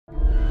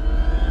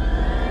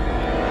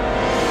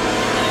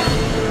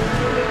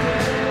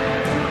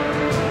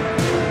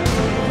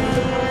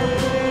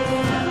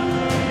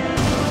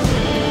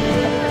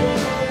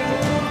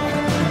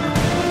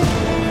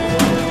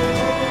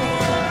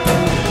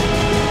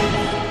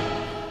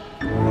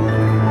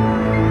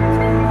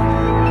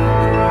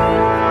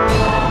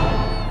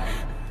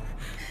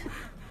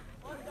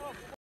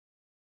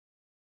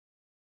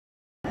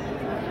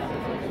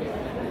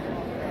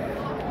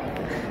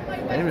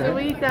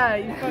Yeah,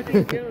 you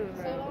fucking doing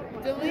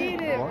it.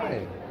 Delete it.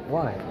 Why?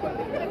 Why?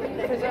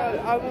 Because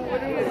I will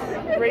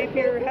literally rape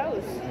your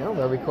house. No,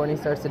 the recording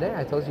starts today.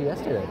 I told you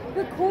yesterday.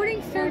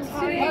 Recording starts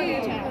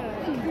today.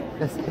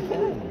 Yes, I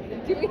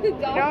can. Give me the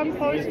Now I'm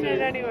posting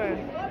it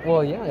anyway.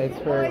 Well, yeah, it's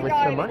for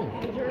money.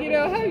 You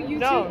know how YouTube...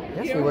 No.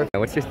 Yes, we were.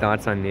 What's your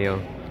thoughts on Neil?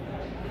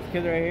 This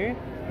kid right here?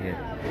 Yeah.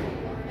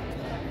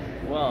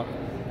 Well,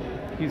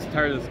 he's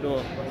tired of school,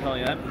 I'll tell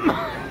you that.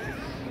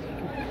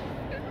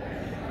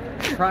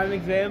 Prime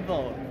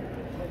example.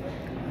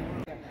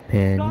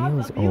 And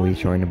Neil's always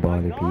trying to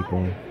bother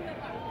people.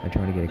 I'm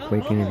trying to get a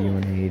quick interview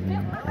on Hayden,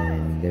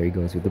 and there he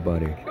goes with the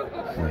butter.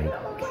 Like,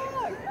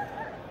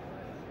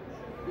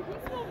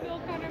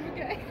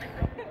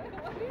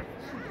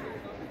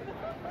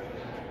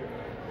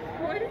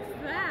 What is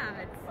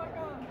that?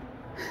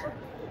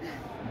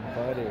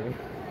 butter.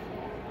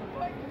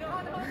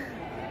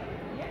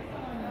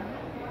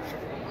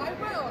 I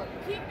will.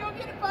 Go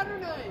get a butter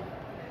knife.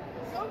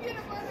 Go get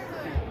a butter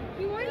knife.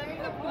 You want to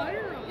put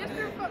butter on? Yes,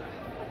 there's butter.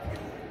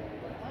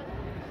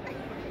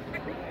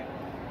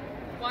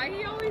 Why do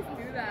you always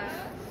do that?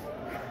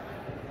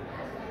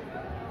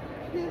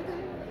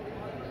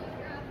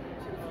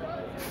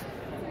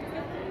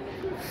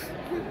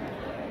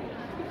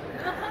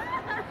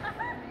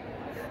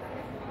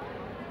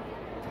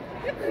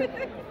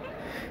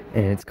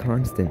 And it's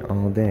constant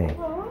all day.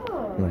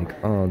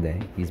 Like, all day,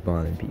 he's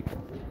bothering people.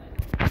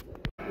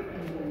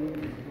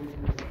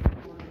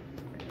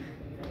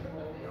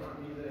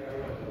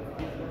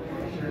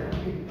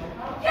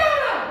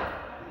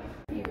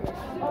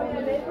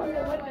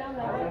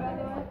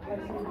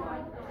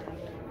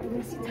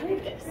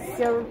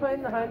 Yeah, we're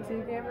playing the hide and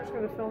seek game. We're just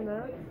gonna film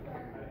that.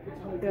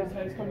 Yeah.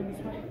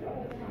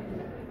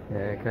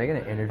 Yeah, can I get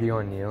an interview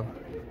on Neil?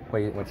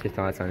 What's your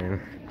thoughts on him?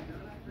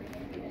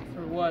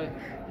 For what?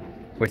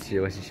 What's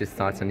your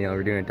thoughts on Neil?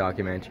 We're doing a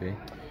documentary.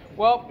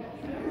 Well,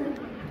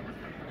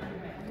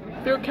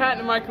 threw a cat in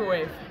the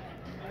microwave.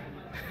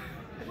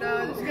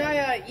 No, this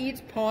guy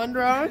eats pond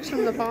rocks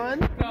from the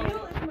pond.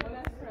 No,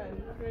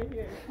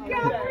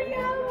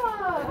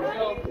 Gabriella!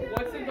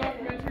 what's the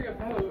documentary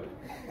about?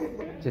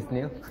 Just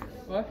Neil?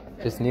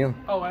 What? Just Neil?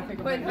 Oh, I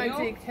think I'm hide and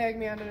seek. Tag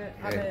me on it.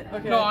 I'm it.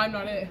 Okay. No, I'm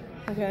not it.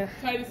 Okay.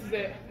 Titus is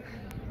it.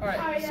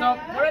 Alright, so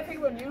what I think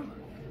about you?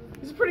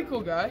 He's a pretty cool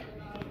guy.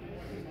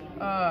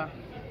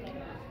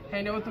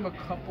 Hanged out with him a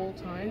couple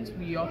times.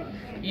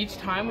 Each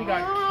time we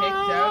got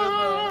kicked out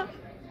of the.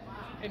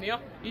 Hey Neil.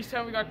 Each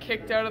time we got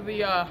kicked out of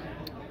the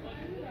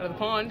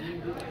pond.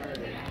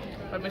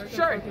 By Mr.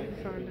 Shark.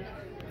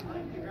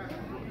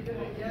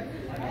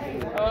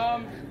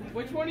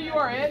 Which one of you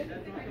are it?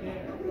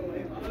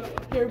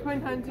 Here, we're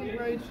playing hunting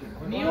bridge.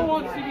 Neil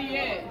wants to be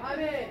it. I'm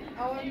it.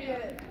 I want to be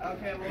it.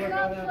 Okay, well, we're going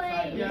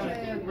outside.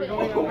 Yeah, we're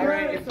going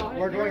outside.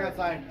 We're going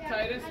outside.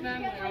 Titus,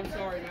 man? I'm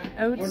sorry, man.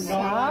 Outside? We're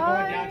not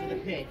going down to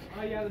the pit.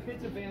 Oh, yeah, the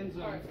pit's a ban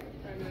zone.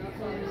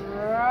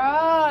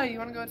 Right. You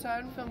want to go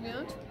outside and film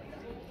games?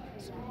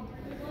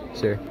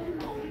 Sure.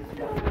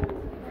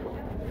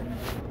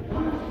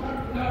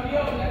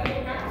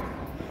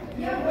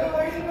 Yeah, but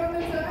are you going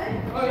outside?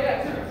 Oh,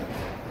 yeah, sure.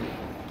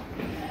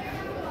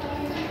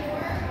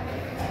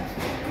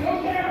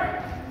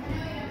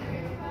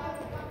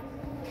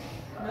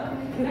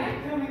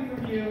 Coming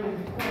from you is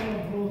full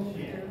of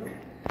bullshit.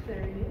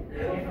 30.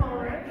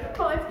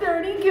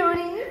 5:30,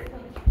 cutie.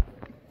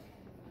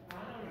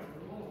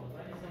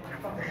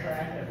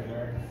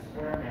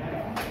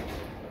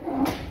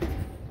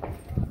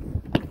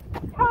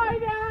 Hi,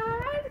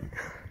 Dad.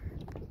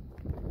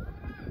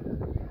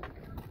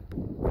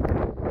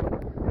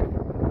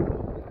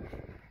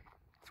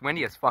 It's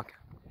windy as fuck.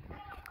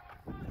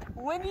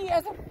 Windy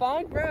as a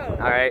funk, bro.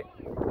 Alright.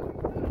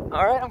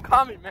 Alright, I'm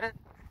coming, man.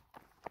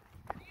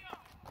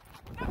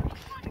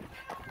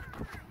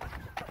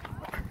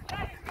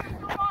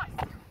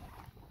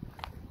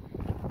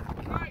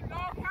 Alright, go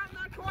count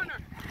that corner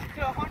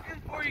to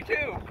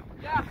 142.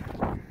 Yeah.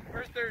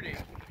 First 30.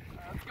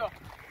 Let's go.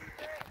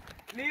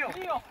 Neil.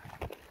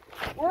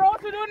 We're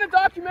also doing a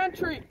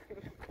documentary.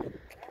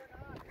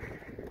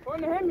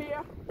 Going to him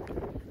here.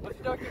 What's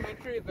the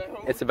documentary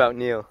about? It's about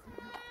Neil.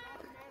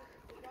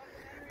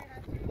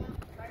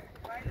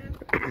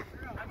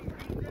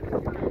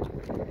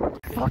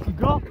 Fucking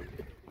go!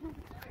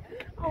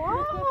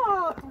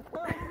 Oh!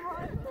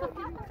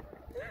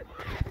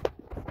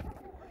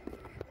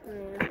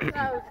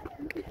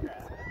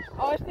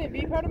 Oh, it's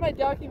be part of my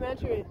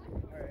documentary.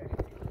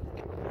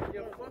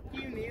 Yo, fuck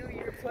you, Neil,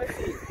 you're a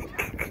pussy.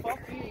 Fuck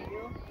you,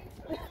 Neil.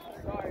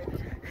 Sorry.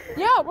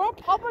 Yeah, we're on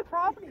public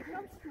property.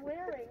 I'm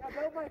swearing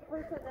about my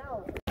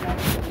personnel.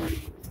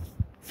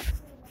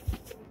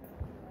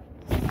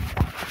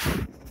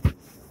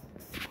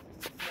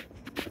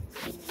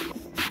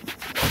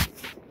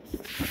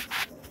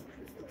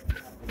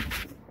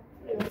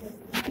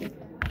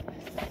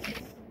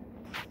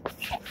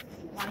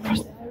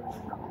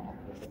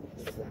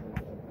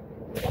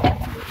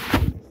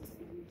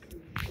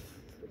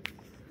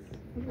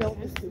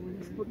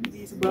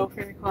 These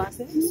welfare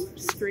classes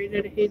straight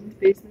out of Hayden's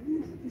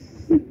basement.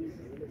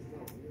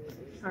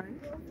 Alright.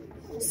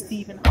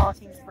 Stephen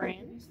Hawking's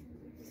brain.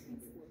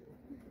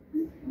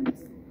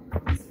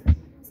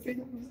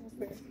 Straight up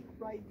welfare.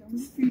 Right down the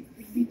street.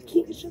 You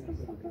can't shut the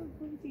fuck up.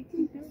 What do you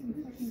keep doing?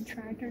 You fucking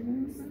tractor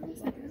news, bro?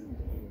 Sit down.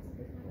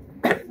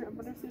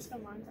 What if there's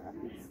some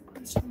Minecraft?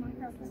 Put some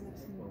Minecraft in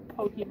this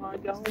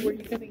Pokemon Go where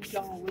you can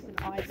go with an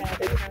iPad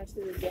that connects to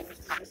the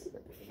desk.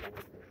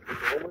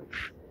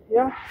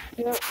 Yeah.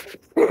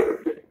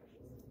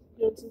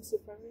 Johnson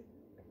Safari.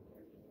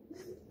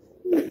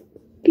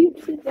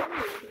 Keep sit down.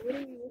 What do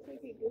you look like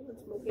you're doing?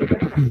 Smoking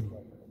down.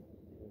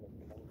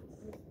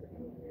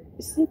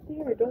 Sit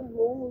there. Don't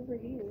roll over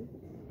here.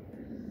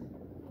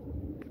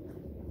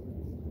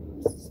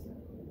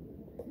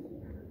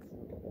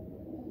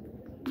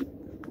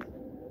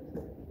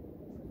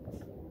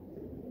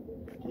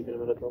 Keep it a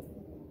minute though.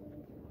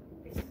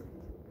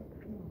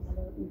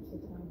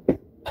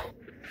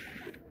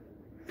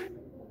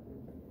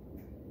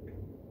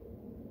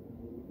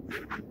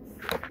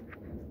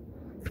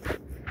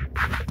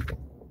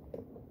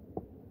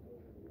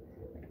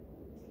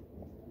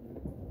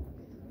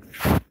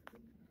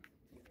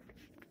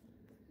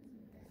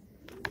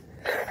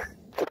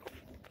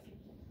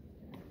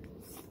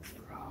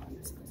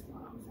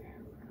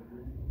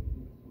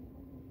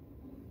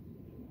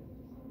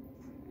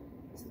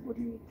 What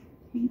do you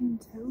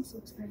Hayden's house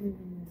looks better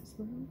than this,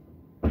 bro?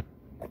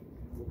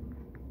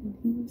 And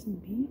he was in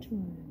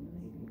Beachwood,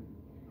 like,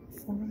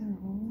 farther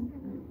home.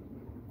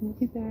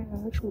 Look at that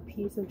actual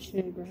piece of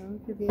shit, bro.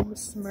 For being the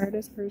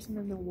smartest person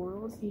in the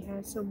world, he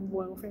has some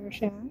welfare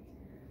shack.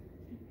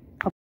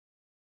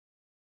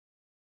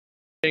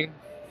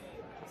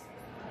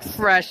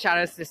 Fresh out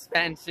of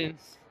suspension.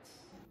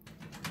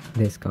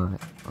 This guy,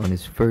 on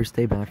his first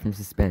day back from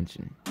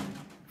suspension,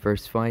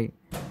 first fight,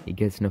 he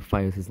gets in a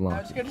fight with his locker.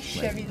 I was gonna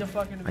Chevy the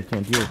fucking. I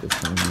can't deal with this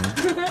time, man.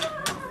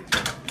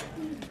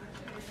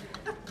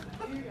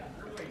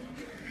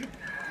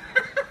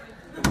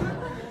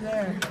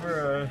 There,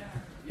 bro.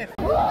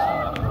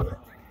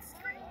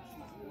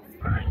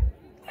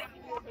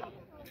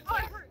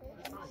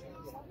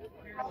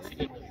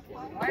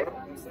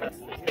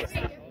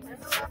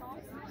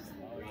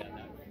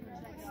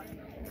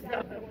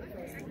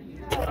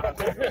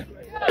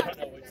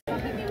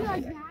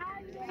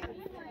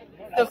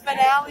 The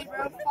finale,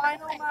 bro.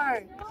 Final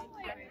mark.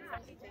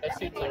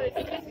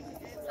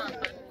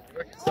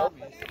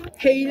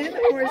 Hayden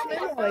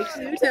Horseman likes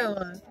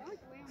Nutella.